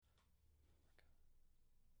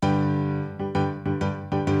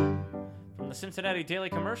the Cincinnati Daily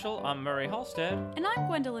Commercial, I'm Murray Halstead. And I'm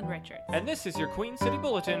Gwendolyn Richards. And this is your Queen City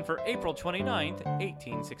Bulletin for April 29th,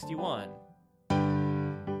 1861.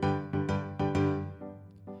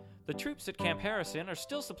 The troops at Camp Harrison are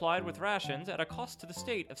still supplied with rations at a cost to the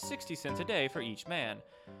state of 60 cents a day for each man.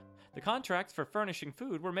 The contracts for furnishing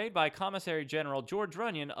food were made by Commissary General George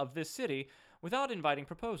Runyon of this city without inviting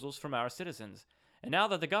proposals from our citizens. And now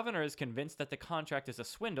that the governor is convinced that the contract is a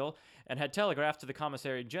swindle and had telegraphed to the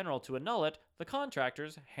Commissary General to annul it, the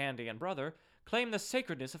contractors, Handy and Brother, claim the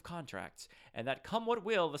sacredness of contracts, and that come what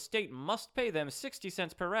will, the state must pay them 60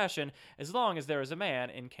 cents per ration as long as there is a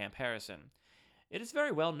man in Camp Harrison. It is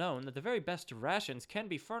very well known that the very best rations can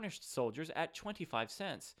be furnished soldiers at 25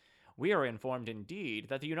 cents. We are informed, indeed,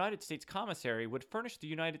 that the United States Commissary would furnish the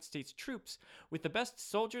United States troops with the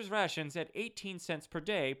best soldiers' rations at 18 cents per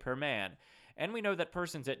day per man, and we know that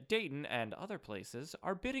persons at Dayton and other places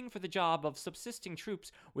are bidding for the job of subsisting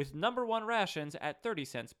troops with number one rations at 30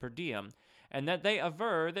 cents per diem, and that they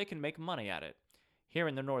aver they can make money at it. Here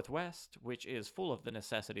in the Northwest, which is full of the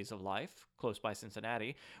necessities of life, close by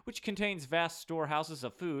Cincinnati, which contains vast storehouses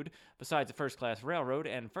of food, besides a first-class railroad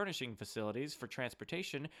and furnishing facilities for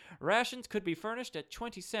transportation, rations could be furnished at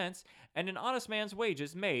 20 cents and an honest man's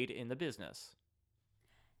wages made in the business.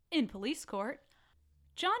 In police court,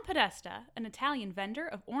 John Podesta, an Italian vendor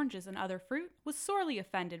of oranges and other fruit, was sorely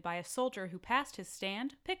offended by a soldier who passed his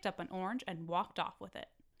stand, picked up an orange, and walked off with it.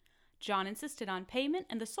 John insisted on payment,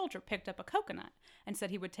 and the soldier picked up a coconut and said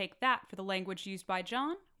he would take that for the language used by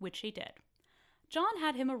John, which he did. John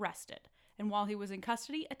had him arrested, and while he was in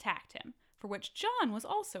custody, attacked him, for which John was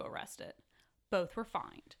also arrested. Both were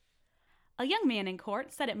fined. A young man in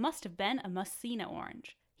court said it must have been a Messina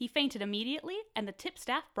orange. He fainted immediately, and the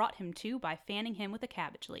tipstaff brought him to by fanning him with a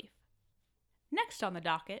cabbage leaf. Next on the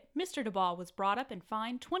docket, Mr. DeBall was brought up and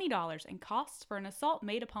fined $20 in costs for an assault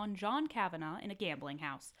made upon John Kavanaugh in a gambling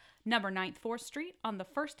house, number 9th 4th Street, on the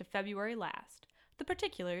 1st of February last. The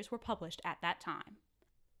particulars were published at that time.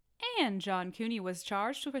 And John Cooney was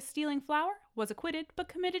charged with stealing flour, was acquitted, but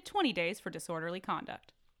committed 20 days for disorderly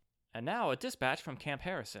conduct. And now a dispatch from Camp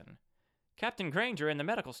Harrison. Captain Granger and the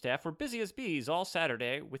medical staff were busy as bees all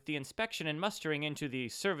Saturday with the inspection and mustering into the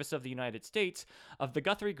service of the United States of the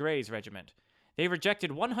Guthrie Grays Regiment. They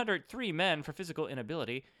rejected 103 men for physical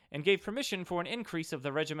inability and gave permission for an increase of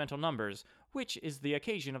the regimental numbers, which is the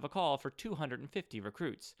occasion of a call for 250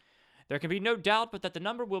 recruits. There can be no doubt but that the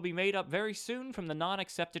number will be made up very soon from the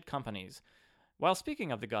non-accepted companies. While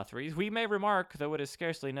speaking of the Guthries, we may remark, though it is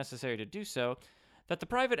scarcely necessary to do so, that the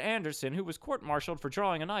Private Anderson, who was court-martialed for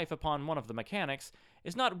drawing a knife upon one of the mechanics,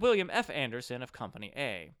 is not William F. Anderson of Company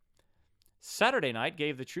A. Saturday night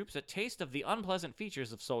gave the troops a taste of the unpleasant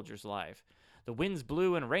features of soldiers' life. The winds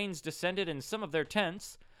blew and rains descended, and some of their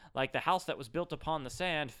tents, like the house that was built upon the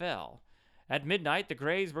sand, fell. At midnight, the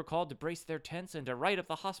Grays were called to brace their tents and to right of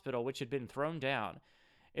the hospital which had been thrown down.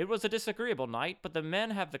 It was a disagreeable night, but the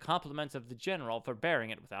men have the compliments of the general for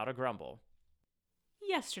bearing it without a grumble.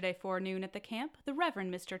 Yesterday forenoon at the camp, the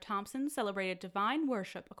Reverend Mr. Thompson celebrated divine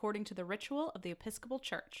worship according to the ritual of the Episcopal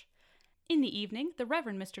Church. In the evening, the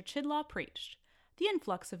Reverend Mr. Chidlaw preached. The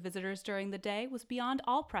influx of visitors during the day was beyond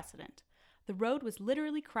all precedent. The road was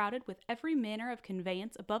literally crowded with every manner of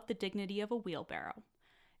conveyance above the dignity of a wheelbarrow.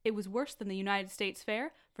 It was worse than the United States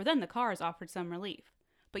Fair, for then the cars offered some relief.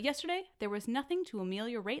 But yesterday there was nothing to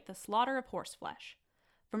ameliorate the slaughter of horseflesh.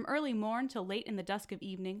 From early morn till late in the dusk of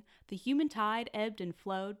evening, the human tide ebbed and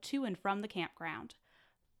flowed to and from the campground.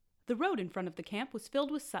 The road in front of the camp was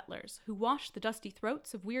filled with sutlers, who washed the dusty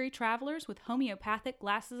throats of weary travelers with homeopathic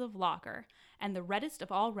glasses of lager, and the reddest of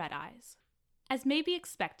all red-eyes. As may be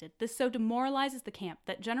expected, this so demoralizes the camp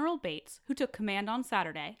that General Bates, who took command on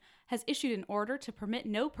Saturday, has issued an order to permit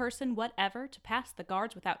no person whatever to pass the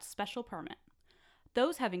guards without special permit.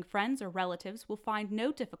 Those having friends or relatives will find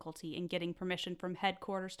no difficulty in getting permission from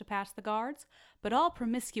headquarters to pass the guards, but all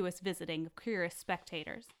promiscuous visiting of curious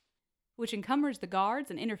spectators, which encumbers the guards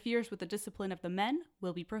and interferes with the discipline of the men,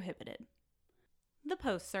 will be prohibited. The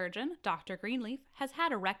post surgeon, Dr. Greenleaf, has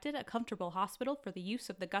had erected a comfortable hospital for the use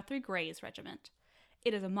of the Guthrie Grays Regiment.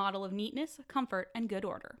 It is a model of neatness, comfort, and good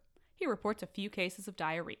order. He reports a few cases of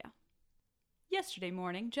diarrhea. Yesterday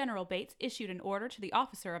morning, General Bates issued an order to the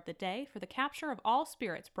officer of the day for the capture of all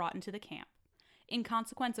spirits brought into the camp. In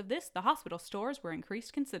consequence of this, the hospital stores were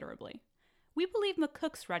increased considerably. We believe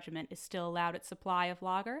McCook's regiment is still allowed its supply of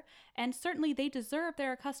lager, and certainly they deserve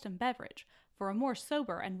their accustomed beverage, for a more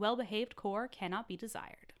sober and well-behaved corps cannot be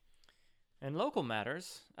desired. In local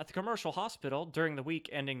matters, at the commercial hospital during the week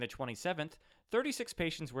ending the 27th, 36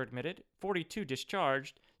 patients were admitted, 42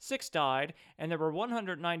 discharged, 6 died, and there were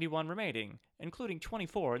 191 remaining, including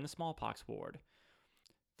 24 in the smallpox ward.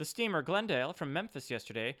 The steamer Glendale from Memphis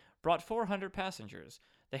yesterday brought 400 passengers.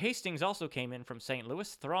 The Hastings also came in from St.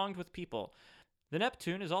 Louis, thronged with people. The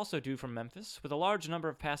Neptune is also due from Memphis, with a large number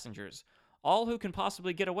of passengers. All who can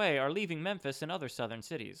possibly get away are leaving Memphis and other southern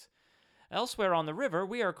cities. Elsewhere on the river,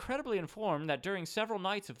 we are credibly informed that during several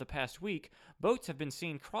nights of the past week, boats have been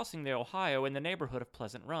seen crossing the Ohio in the neighborhood of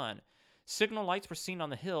Pleasant Run. Signal lights were seen on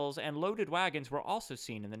the hills, and loaded wagons were also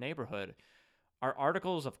seen in the neighborhood. Are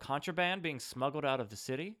articles of contraband being smuggled out of the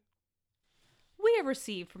city? We have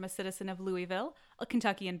received from a citizen of Louisville, a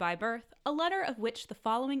Kentuckian by birth, a letter of which the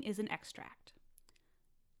following is an extract.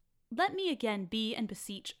 Let me again be and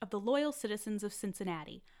beseech of the loyal citizens of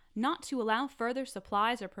Cincinnati not to allow further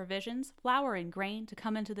supplies or provisions, flour and grain, to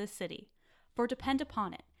come into this city. For depend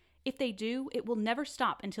upon it, if they do, it will never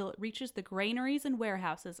stop until it reaches the granaries and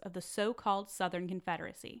warehouses of the so-called Southern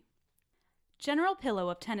Confederacy. General Pillow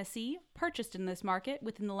of Tennessee purchased in this market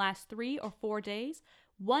within the last 3 or 4 days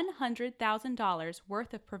 $100,000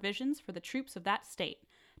 worth of provisions for the troops of that state,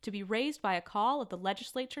 to be raised by a call of the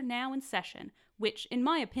legislature now in session, which, in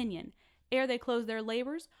my opinion, ere they close their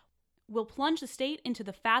labors, will plunge the state into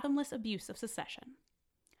the fathomless abuse of secession.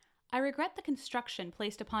 I regret the construction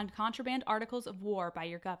placed upon contraband articles of war by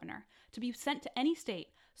your governor, to be sent to any state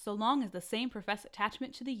so long as the same profess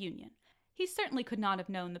attachment to the Union. He certainly could not have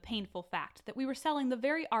known the painful fact that we were selling the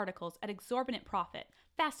very articles at exorbitant profit,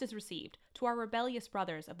 fast as received, to our rebellious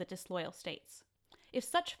brothers of the disloyal states. If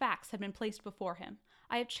such facts had been placed before him,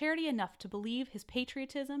 I have charity enough to believe his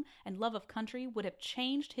patriotism and love of country would have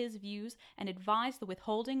changed his views and advised the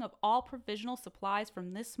withholding of all provisional supplies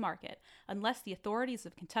from this market, unless the authorities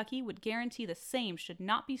of Kentucky would guarantee the same should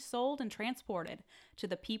not be sold and transported to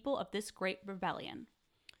the people of this great rebellion.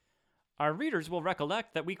 Our readers will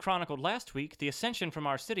recollect that we chronicled last week the ascension from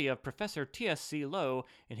our city of Professor T.S.C. Lowe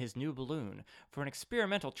in his new balloon for an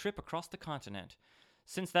experimental trip across the continent.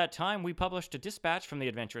 Since that time, we published a dispatch from the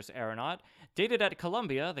adventurous aeronaut, dated at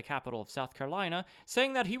Columbia, the capital of South Carolina,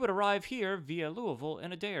 saying that he would arrive here via Louisville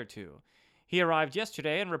in a day or two. He arrived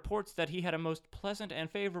yesterday and reports that he had a most pleasant and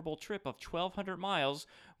favorable trip of 1,200 miles,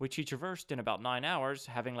 which he traversed in about 9 hours,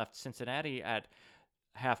 having left Cincinnati at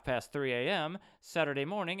 3:30 a.m. Saturday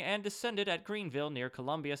morning and descended at Greenville near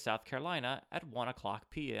Columbia, South Carolina at 1:00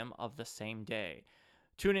 p.m. of the same day.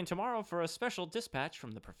 Tune in tomorrow for a special dispatch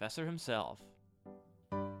from the professor himself.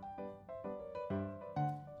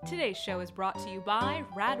 Today's show is brought to you by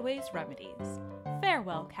Radway's Remedies.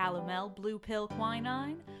 Farewell calomel, blue pill,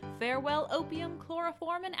 quinine. Farewell opium,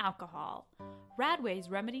 chloroform, and alcohol. Radway's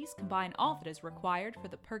Remedies combine all that is required for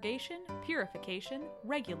the purgation, purification,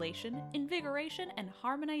 regulation, invigoration, and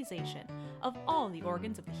harmonization of all the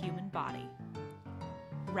organs of the human body.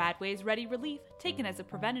 Radway's Ready Relief, taken as a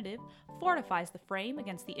preventative, fortifies the frame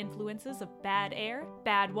against the influences of bad air,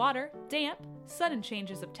 bad water, damp, sudden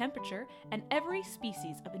changes of temperature, and every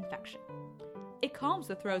species of infection. It calms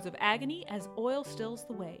the throes of agony as oil stills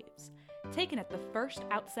the waves. Taken at the first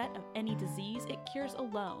outset of any disease, it cures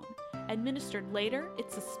alone. Administered later,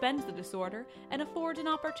 it suspends the disorder and affords an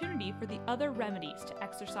opportunity for the other remedies to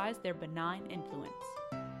exercise their benign influence.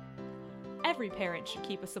 Every parent should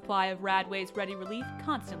keep a supply of Radway's Ready Relief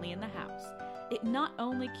constantly in the house. It not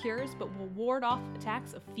only cures but will ward off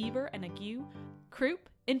attacks of fever and ague, croup,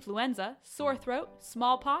 influenza, sore throat,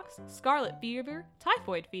 smallpox, scarlet fever,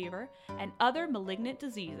 typhoid fever, and other malignant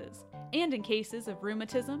diseases, and in cases of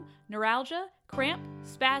rheumatism, neuralgia, cramp,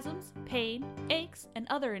 spasms, pain, aches, and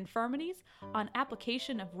other infirmities, on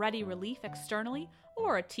application of Ready Relief externally,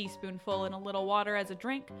 or a teaspoonful in a little water as a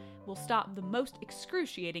drink, will stop the most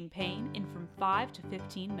excruciating pain in from 5 to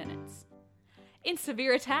 15 minutes. In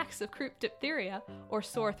severe attacks of croup diphtheria or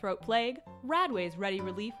sore throat plague, Radway's Ready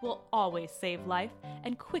Relief will always save life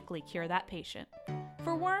and quickly cure that patient.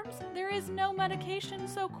 For worms, there is no medication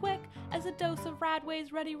so quick as a dose of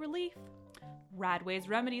Radway's Ready Relief. Radway's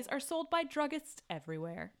Remedies are sold by druggists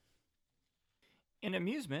everywhere. In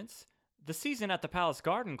amusements, the season at the Palace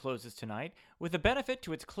Garden closes tonight with a benefit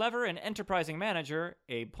to its clever and enterprising manager,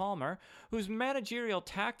 Abe Palmer, whose managerial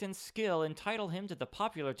tact and skill entitle him to the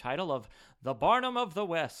popular title of the Barnum of the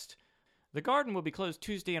West. The garden will be closed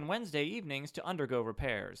Tuesday and Wednesday evenings to undergo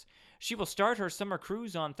repairs. She will start her summer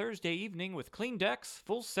cruise on Thursday evening with clean decks,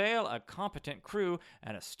 full sail, a competent crew,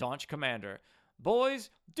 and a staunch commander.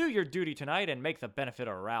 Boys, do your duty tonight and make the benefit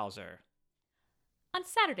a rouser. On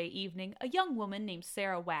Saturday evening, a young woman named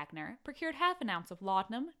Sarah Wagner procured half an ounce of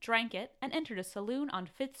laudanum, drank it, and entered a saloon on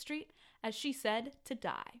 5th Street, as she said, to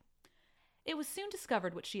die. It was soon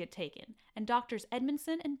discovered what she had taken, and Doctors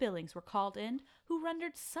Edmondson and Billings were called in, who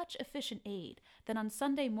rendered such efficient aid that on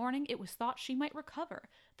Sunday morning it was thought she might recover,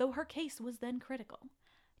 though her case was then critical.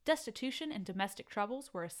 Destitution and domestic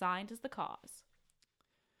troubles were assigned as the cause.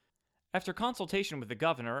 After consultation with the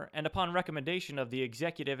governor, and upon recommendation of the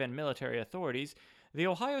executive and military authorities, the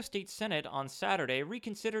Ohio State Senate on Saturday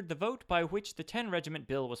reconsidered the vote by which the 10-regiment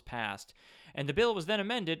bill was passed, and the bill was then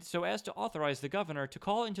amended so as to authorize the governor to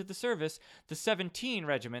call into the service the 17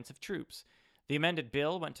 regiments of troops. The amended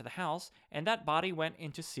bill went to the House, and that body went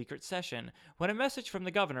into secret session, when a message from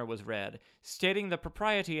the governor was read, stating the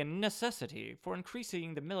propriety and necessity for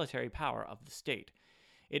increasing the military power of the state.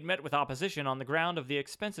 It met with opposition on the ground of the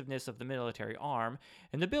expensiveness of the military arm,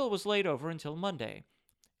 and the bill was laid over until Monday.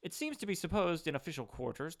 It seems to be supposed in official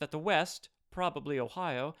quarters that the West, probably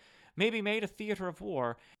Ohio, may be made a theater of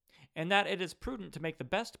war, and that it is prudent to make the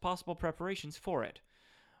best possible preparations for it.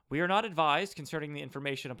 We are not advised concerning the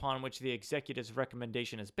information upon which the executive's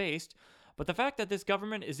recommendation is based, but the fact that this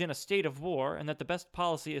government is in a state of war and that the best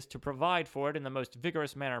policy is to provide for it in the most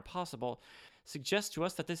vigorous manner possible suggests to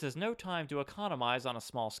us that this is no time to economize on a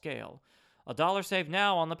small scale. A dollar saved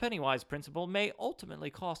now on the Pennywise principle may ultimately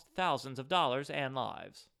cost thousands of dollars and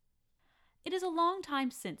lives. It is a long time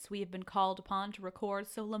since we have been called upon to record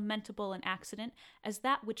so lamentable an accident as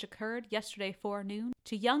that which occurred yesterday forenoon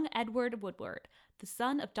to young Edward Woodward, the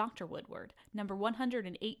son of Dr. Woodward, number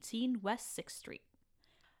 118 West 6th Street.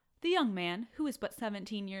 The young man, who is but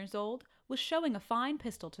 17 years old, was showing a fine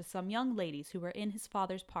pistol to some young ladies who were in his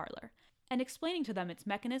father's parlor, and explaining to them its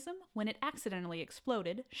mechanism when it accidentally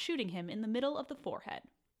exploded, shooting him in the middle of the forehead.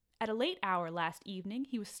 At a late hour last evening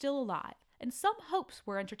he was still alive, and some hopes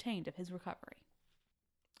were entertained of his recovery.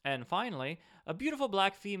 And finally, a beautiful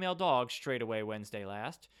black female dog strayed away Wednesday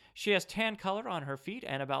last. She has tan color on her feet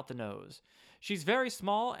and about the nose. She's very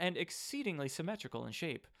small and exceedingly symmetrical in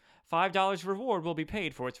shape. $5 reward will be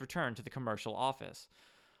paid for its return to the commercial office.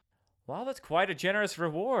 Wow, that's quite a generous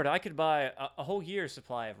reward. I could buy a whole year's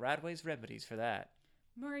supply of Radway's remedies for that.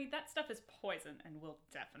 Murray, that stuff is poison and will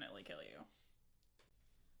definitely kill you.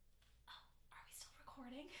 Are we still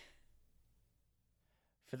recording?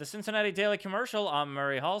 For the Cincinnati Daily Commercial, I'm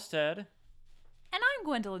Murray Halstead. And I'm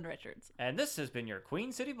Gwendolyn Richards. And this has been your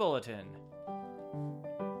Queen City Bulletin.